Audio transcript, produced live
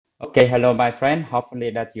Okay, hello, my friend.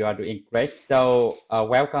 Hopefully that you are doing great. So,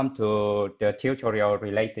 welcome to the tutorial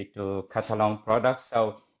related to Katalon products.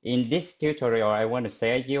 So, in this tutorial, I want to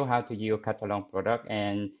share you how to use Katalon product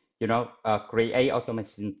and create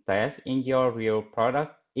automation tests in your real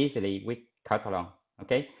product easily with Katalon.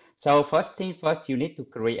 Okay. So, first thing first, you need to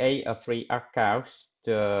create a free account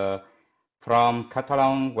from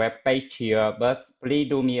Katalon web page here. But please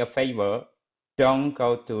do me a favor. Don't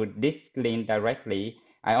go to this link directly.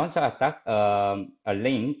 I also attach a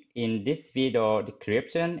link in this video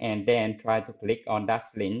description and then try to click on that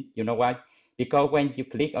link. You know why? Because when you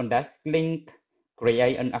click on that link,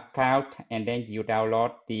 create an account and then you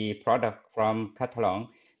download the product from Katalon,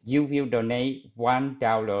 you will donate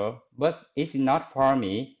 $1, but it's not for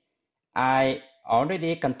me. I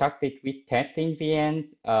already contacted with Testing VN,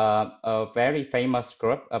 a very famous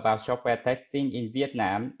group about software testing in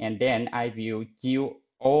Vietnam, and then I will use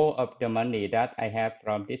all of the money that I have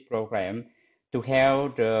from this program to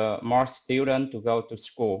help the more students to go to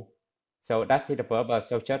school. So that's the purpose.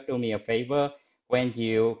 So just do me a favor. When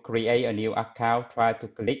you create a new account, try to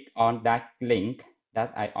click on that link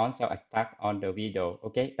that I also attach on the video.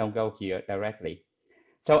 Okay, don't go here directly.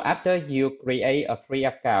 So after you create a free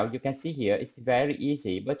account, you can see here it's very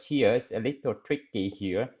easy, but here it's a little tricky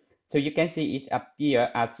here. So you can see it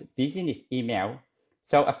appear as business email.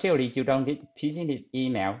 So actually you don't need business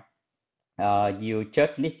email. You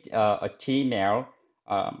just need a Gmail.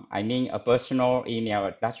 I mean a personal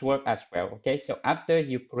email. That's work as well. Okay. So after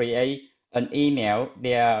you create an email,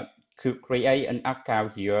 they could create an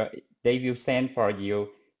account here. They will send for you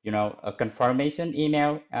a confirmation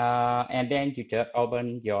email, and then you just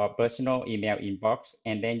open your personal email inbox,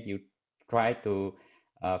 and then you try to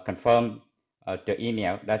confirm the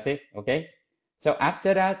email. That's it. Okay. So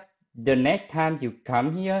after that, the next time you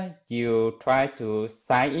come here, you try to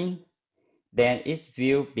sign in, then it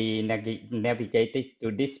will be navigated to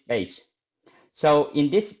this page. So in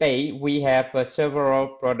this page, we have several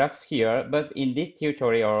products here, but in this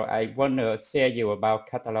tutorial, I want to share you about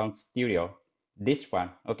Katalon Studio, this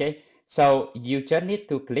one, okay? So you just need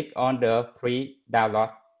to click on the free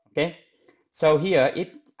download, okay? So here, if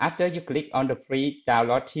after you click on the free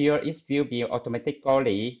download here, it will be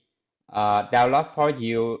automatically download for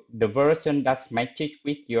you the version that's matched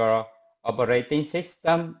with your operating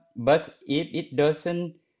system. But if it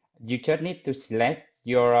doesn't, you just need to select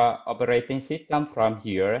your operating system from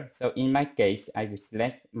here. So in my case, I will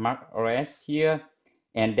select Mac OS here,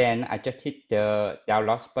 and then I just hit the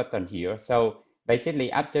downloads button here. So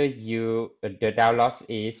basically, after the download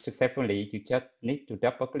is successfully, you just need to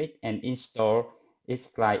double click and install.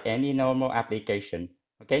 It's like any normal application.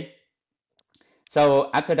 Okay. So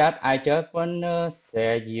after that, I just want to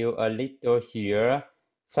share you a little here.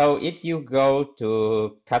 So if you go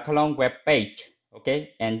to Katalon web page,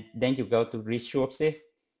 okay, and then you go to resources,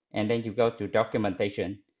 and then you go to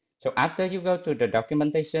documentation. So after you go to the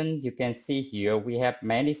documentation, you can see here we have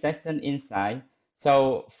many sections inside.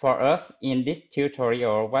 So for us in this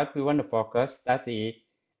tutorial, what we want to focus, that's the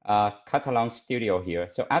Katalon Studio here.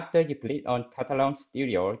 So after you click on Katalon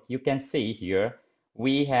Studio, you can see here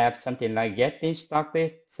we have something like getting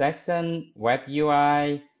started session, web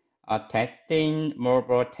UI, testing,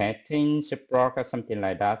 mobile testing, support, or something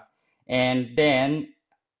like that. And then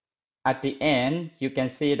at the end, you can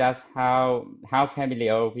see that's how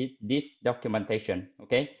familiar with this documentation.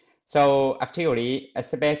 Okay, so actually,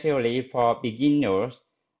 especially for beginners,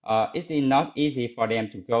 it's not easy for them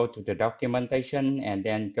to go to the documentation and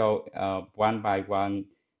then go one by one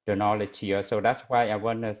the knowledge here. So that's why I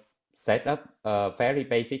want to set up a very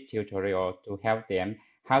basic tutorial to help them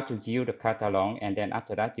how to use the Katalon, and then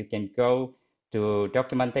after that you can go to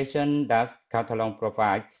documentation that Katalon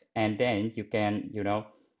provides, and then you can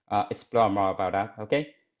explore more about that.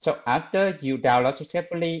 Okay, so after you download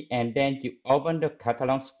successfully and then you open the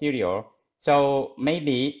Katalon Studio, so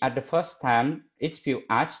maybe at the first time it will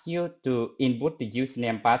ask you to input the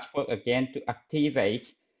username password again to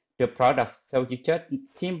activate the product. So you just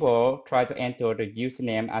simple try to enter the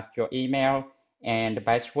username as your email and the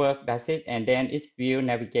password. That's it, and then it will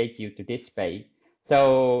navigate you to this page.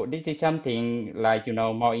 So this is something like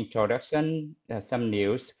more introduction, some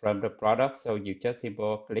news from the product. So you just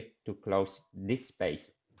simply click to close this page.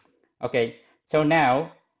 Okay, so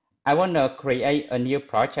now I want to create a new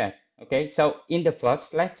project. Okay, so in the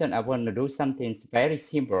first lesson, I want to do something very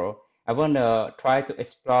simple. I want to try to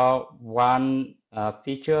explore one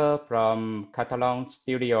feature from Katalon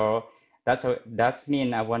Studio. That's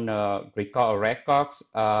mean I want to record records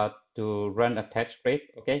to run a test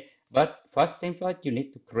script. Okay, but first thing first, you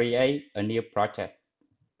need to create a new project.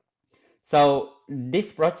 So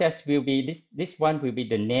this project will be, this one will be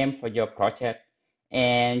the name for your project.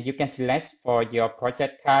 And you can select for your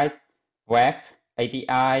project type, web,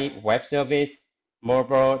 API, web service,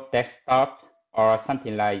 mobile, desktop, or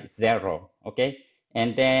something like zero, okay?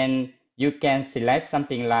 And then you can select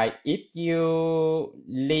something like, if you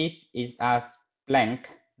leave it as blank,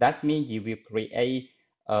 that means you will create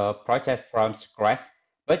a project from scratch.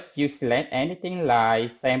 But you select anything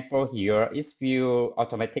like sample here, it will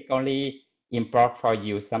automatically import for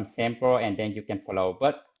you some sample and then you can follow.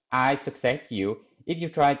 But I suggest you, if you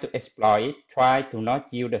try to exploit it, try to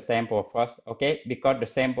not use the sample first, okay? Because the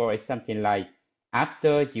sample is something like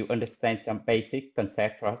after you understand some basic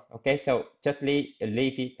concept first, okay? So just leave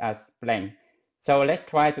it as blank. So let's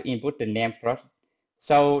try to input the name first.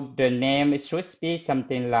 So the name, it should be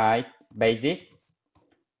something like basic,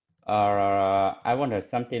 or I wonder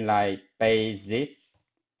something like basic,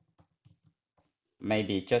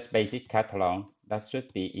 maybe just basic Katalon. That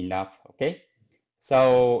should be enough, okay?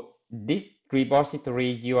 So this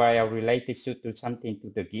repository URL related to something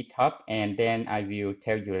to the GitHub, and then I will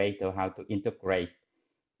tell you later how to integrate.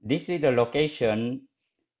 This is the location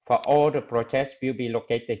for all the projects will be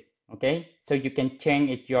located, okay? So you can change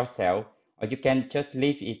it yourself, or you can just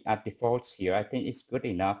leave it at default here. I think it's good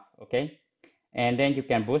enough, okay? And then you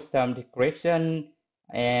can put some description,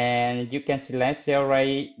 and you can select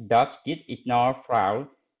array.git ignore file.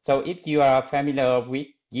 So if you are familiar with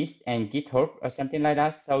Git and GitHub or something like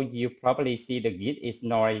that, so you probably see the Git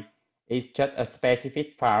ignore is just a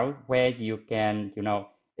specific file where you can,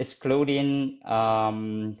 excluding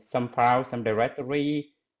some file, some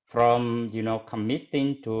directory from,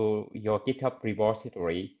 committing to your GitHub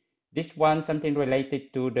repository. This one, something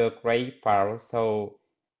related to the gray file. So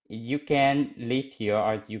you can leave here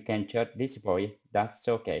or you can just disable it. That's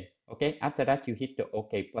okay. Okay, after that you hit the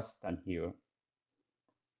OK button here.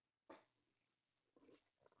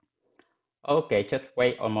 Okay, just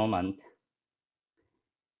wait a moment.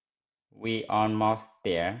 We almost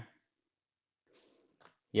there.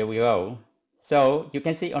 Here we go. So you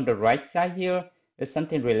can see on the right side here, there's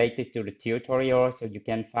something related to the tutorial. So you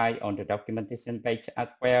can find on the documentation page as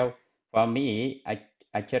well. For me, I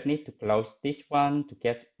just need to close this one to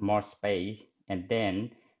get more space, and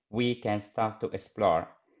then we can start to explore.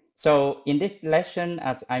 So in this lesson,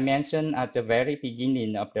 as I mentioned at the very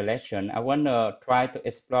beginning of the lesson, I want to try to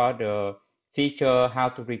explore the feature how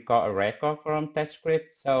to record a record from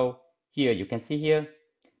TypeScript. So here you can see here,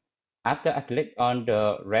 after I click on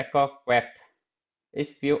the record web,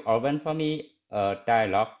 it will open for me a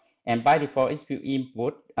dialog, and by default it will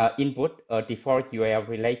input a default URL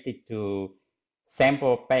related to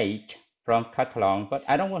sample page from Katalon, but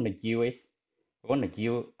I don't want to use it. I want to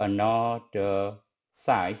use another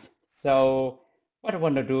size. So what I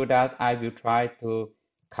want to do that I will try to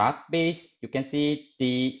copy. You can see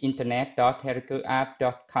the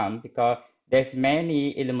internet.herokuapp.com because there's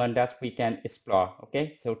many elements that we can explore.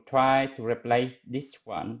 Okay, so try to replace this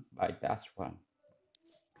one by that one.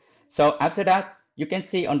 So after that, you can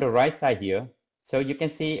see on the right side here. So you can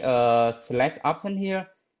see a select option here.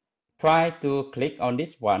 Try to click on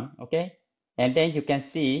this one, okay? And then you can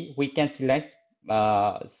see we can select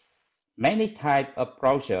many type of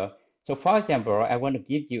browser. So for example, I want to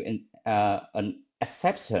give you an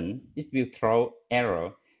exception. It will throw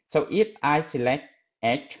error. So if I select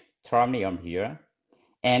Edge Chromium here,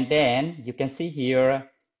 and then you can see here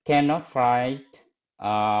cannot find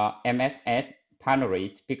MSS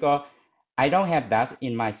panorates because I don't have that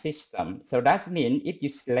in my system. So that means if you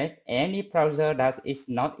select any browser that is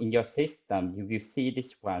not in your system, you will see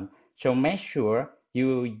this one. So make sure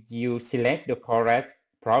you select the correct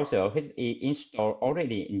browser which is installed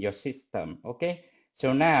already in your system. Okay.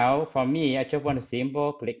 So now for me, I just want to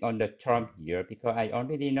simple click on the Chrome here because I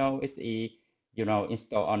already know it's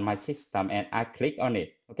installed on my system, and I click on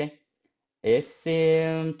it. Okay. It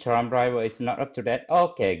seems Chrome driver is not up to date.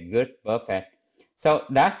 Okay, good, perfect. So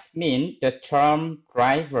that means the Chrome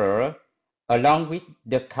driver along with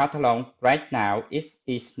the Katalon right now is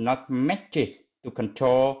not matched to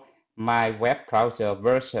control my web browser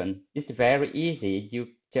version. It's very easy. You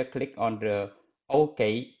just click on the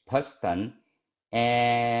OK button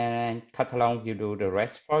and Katalon will do the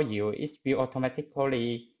rest for you. It will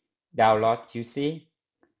automatically download, you see,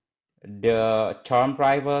 the Chrome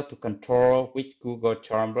driver to control with Google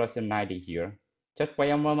Chrome version 90 here. Just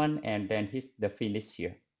wait a moment and then hit the finish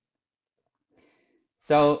here.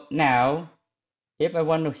 So now, if I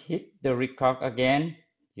want to hit the record again,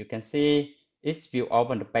 you can see it will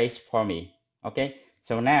open the page for me. Okay,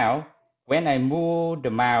 so now when I move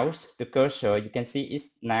the mouse, the cursor, you can see it's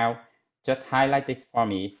now just highlighted for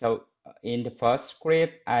me. So in the first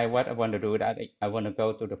script, what I want to do that I want to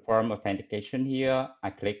go to the form authentication here. I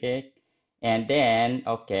click it, and then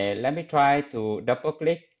okay, let me try to double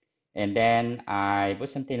click, and then I put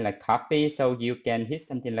something like copy. So you can hit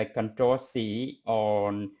something like Control C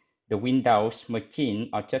on the Windows machine,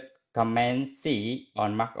 or just Command C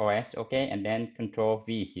on Mac OS. Okay, and then Control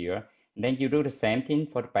V here. And then you do the same thing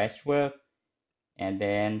for the password, and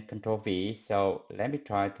then Control V. So let me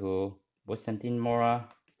try to put something more,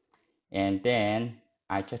 and then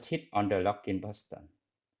I just hit on the login button.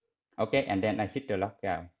 Okay, and then I hit the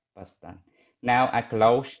logout button. Now I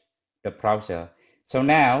close the browser. So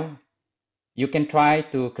now you can try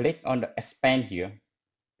to click on the expand here.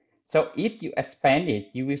 So if you expand it,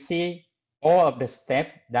 you will see all of the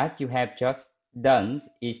steps that you have just done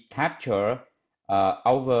is captured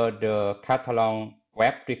over the Katalon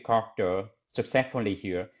web recorder successfully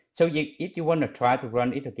here. So if you want to try to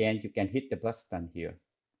run it again, you can hit the button here.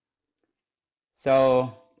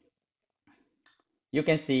 So you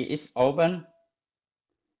can see it's open,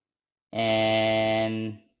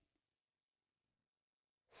 and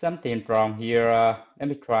something wrong here. Let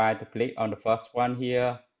me try to click on the first one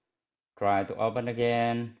here. Try to open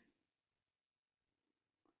again.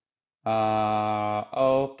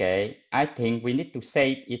 Okay, I think we need to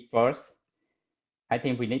save it first.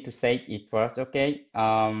 Okay,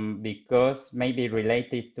 because maybe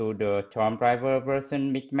related to the Chrome driver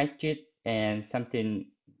version mismatched and something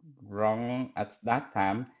wrong at that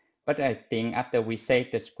time. But I think after we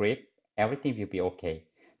save the script, everything will be okay.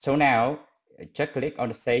 So now, just click on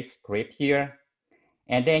the Save Script here,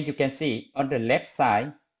 and then you can see on the left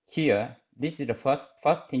side here, this is the first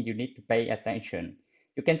thing you need to pay attention.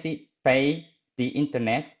 You can see pay the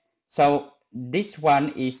internet. So this one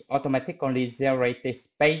is automatically generated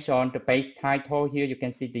based on the page title. Here you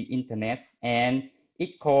can see the internet, and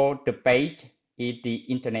it called the page is the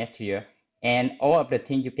internet here. And all of the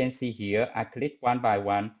things you can see here, I click one by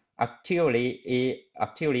one, actually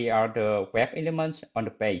are the web elements on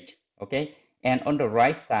the page. Okay, and on the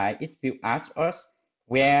right side, it will ask us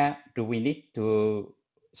where do we need to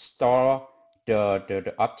store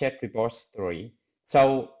the object repository.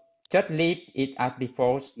 So just leave it as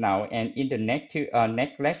default now, and in the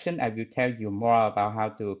next lesson, I will tell you more about how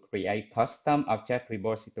to create custom object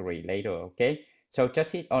repository later, okay? So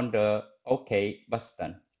just hit on the OK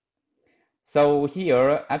button. So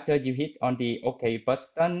here, after you hit on the OK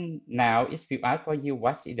button, now it will ask for you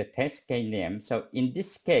what is the test case name. So in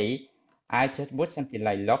this case, I just put something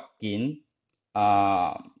like login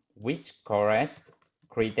with correct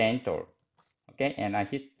credential, okay? And I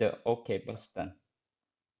hit the OK button.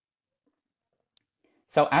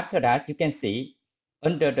 So after that, you can see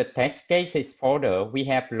under the test cases folder, we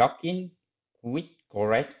have login with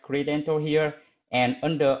correct credential here. And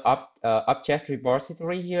under object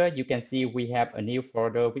repository here, you can see we have a new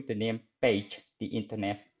folder with the name page, the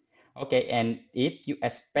internet. Okay, and if you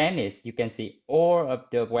expand it, you can see all of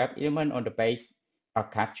the web elements on the page are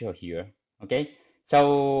captured here. Okay,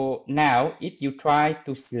 so now if you try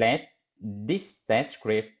to select this test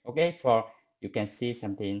script, okay, you can see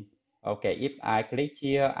something. Okay, if I click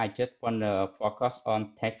here, I just want to focus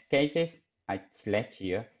on test cases. I select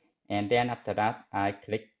here, and then after that, I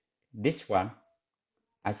click this one.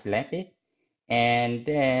 I select it, and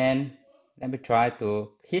then let me try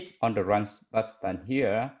to hit on the run button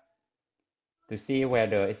here to see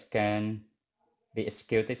whether it can be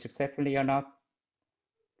executed successfully or not.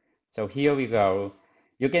 So here we go.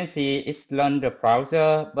 You can see it's run the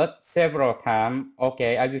browser, but several times.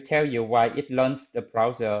 Okay, I will tell you why it runs the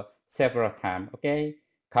browser several times. Okay,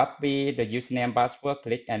 copy the username password,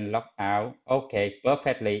 click and log out. Okay,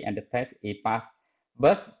 perfectly, and the test is passed.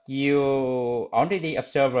 But you already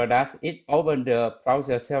observe that it opened the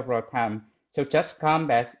browser several times. So just come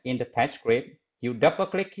back in the test script. You double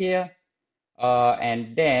click here,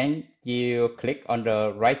 and then you click on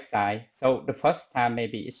the right side. So the first time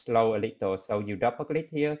maybe it's slow a little. So you double click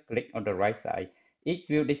here, click on the right side. It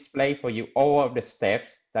will display for you all of the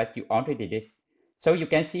steps that you already did. So you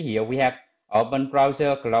can see here we have open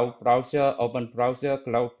browser, close browser, open browser,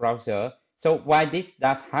 close browser. So why this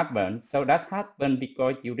does happen? So that's happened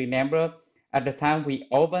because you remember at the time we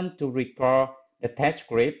open to record the test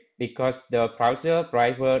script, because the browser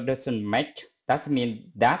driver doesn't match. That means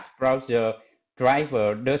that browser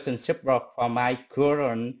driver doesn't support for my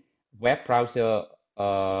current web browser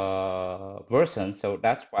version. So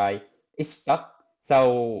that's why it's stuck.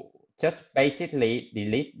 So just basically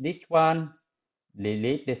delete this one,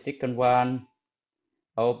 delete the second one,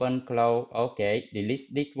 open, close, okay,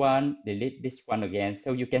 delete this one again.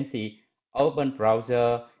 So you can see open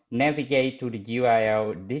browser, navigate to the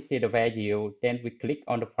URL. This is the value. Then we click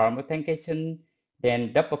on the form authentication.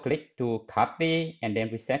 Then double click to copy, and then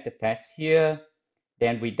we set the text here.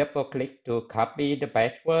 Then we double click to copy the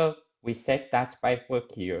password. We set that password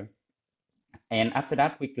here. And after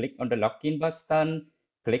that, we click on the login button,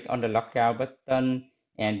 click on the logout button,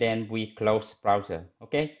 and then we close browser.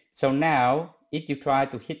 Okay. So now, if you try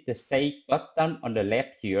to hit the save button on the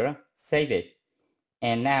left here, save it.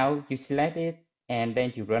 And now you select it, and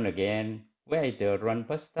then you run again. Where is the run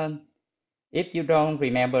button? If you don't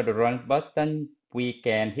remember the run button, we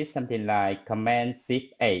can hit something like Command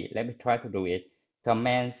Shift A. Let me try to do it.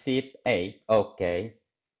 Command Shift A. Okay.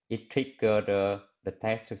 It triggered the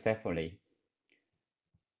test successfully.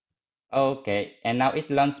 Okay, and now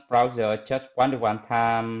it launches browser just one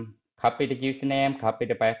time. Copy the username, copy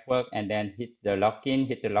the password, and then hit the login,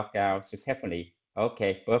 hit the logout successfully.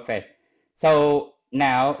 Okay, perfect. So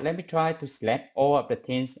now let me try to select all of the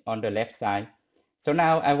things on the left side. So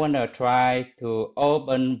now I want to try to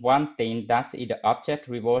open one thing that's in the object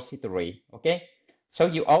repository. Okay, so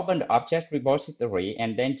you open the object repository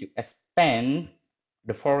and then you expand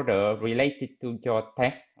the folder related to your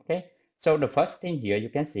test. Okay, so the first thing here you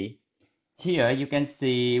can see. Here you can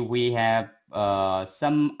see we have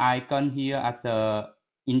some icon here as a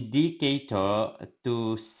indicator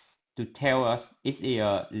to tell us it's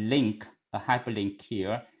a link, a hyperlink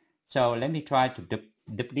here. So let me try to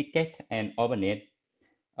duplicate and open it.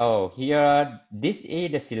 Oh, here this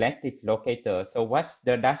is the selected locator. So what's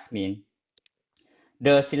the that mean?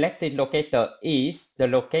 The selected locator is the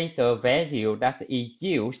locator value that is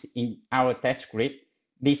used in our test script.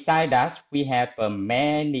 Besides that, we have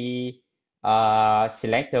many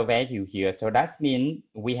selector value here. So that means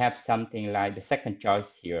we have something like the second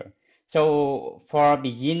choice here. So for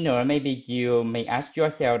beginner, maybe you may ask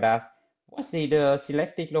yourself that what is the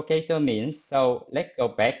selected locator means. So let's go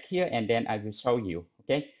back here and then I will show you.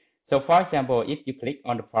 Okay. So for example, if you click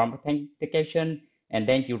on the form authentication and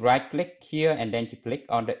then you right click here and then you click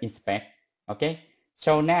on the inspect. Okay.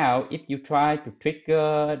 So now if you try to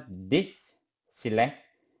trigger this select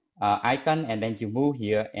icon and then you move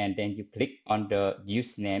here and then you click on the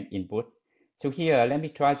username input. So here, let me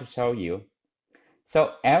try to show you.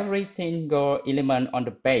 So every single element on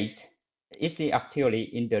the page is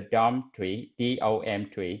actually in the DOM tree,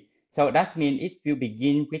 DOM tree. So that means if you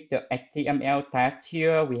begin with the HTML tag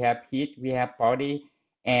here, we have head, we have body,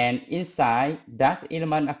 and inside that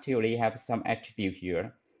element actually have some attribute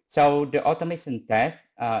here. So the automation test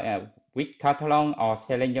with Katalon or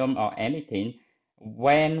Selenium or anything,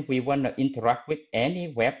 when we want to interact with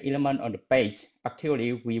any web element on the page,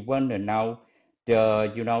 actually we want to know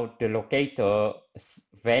the locator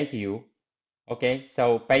value. Okay,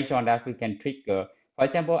 so based on that we can trigger. For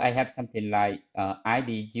example, I have something like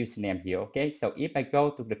ID username here. Okay, so if I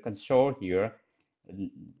go to the console here,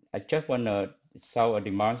 I just want to show a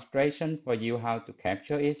demonstration for you how to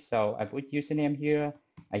capture it. So I put username here,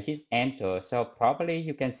 I hit enter. So probably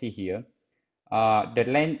you can see here the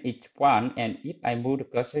length is 1, and if I move the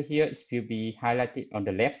cursor here, it will be highlighted on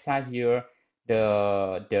the left side here,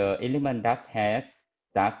 the element that has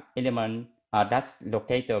that element, that's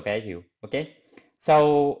locator value. Okay,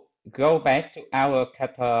 so go back to our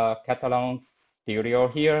Katalon Studio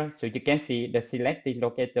here, so you can see the selected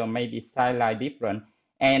locator may be slightly different,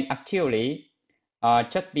 and actually,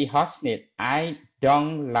 just be honest, I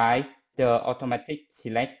don't like the automatic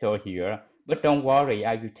selector here. But don't worry,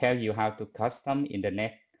 I will tell you how to custom in the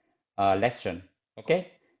next lesson.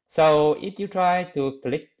 Okay, so if you try to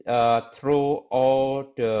click through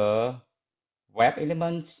all the web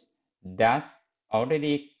elements that's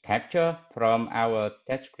already captured from our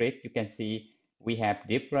test script, you can see we have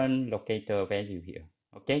different locator value here.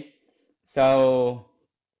 Okay, so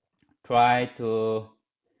try to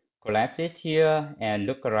collapse it here and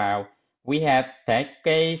look around. We have test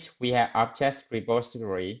case, we have object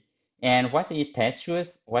repository, and what is test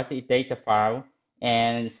source, what is data file,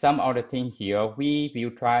 and some other thing here we will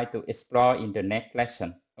try to explore in the next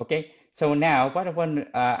lesson. Okay, so now what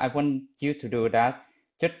I want you to do that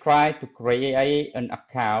just try to create an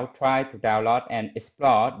account, try to download and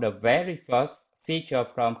explore the very first feature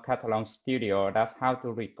from Katalon Studio. That's how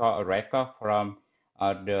to record a record from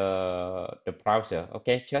the browser.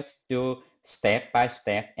 Okay, just do step by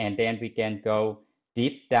step, and then we can go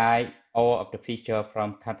deep dive all of the feature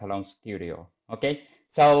from Katalon Studio. Okay,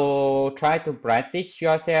 so try to practice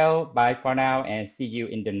yourself. Bye for now, and see you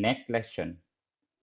in the next lesson.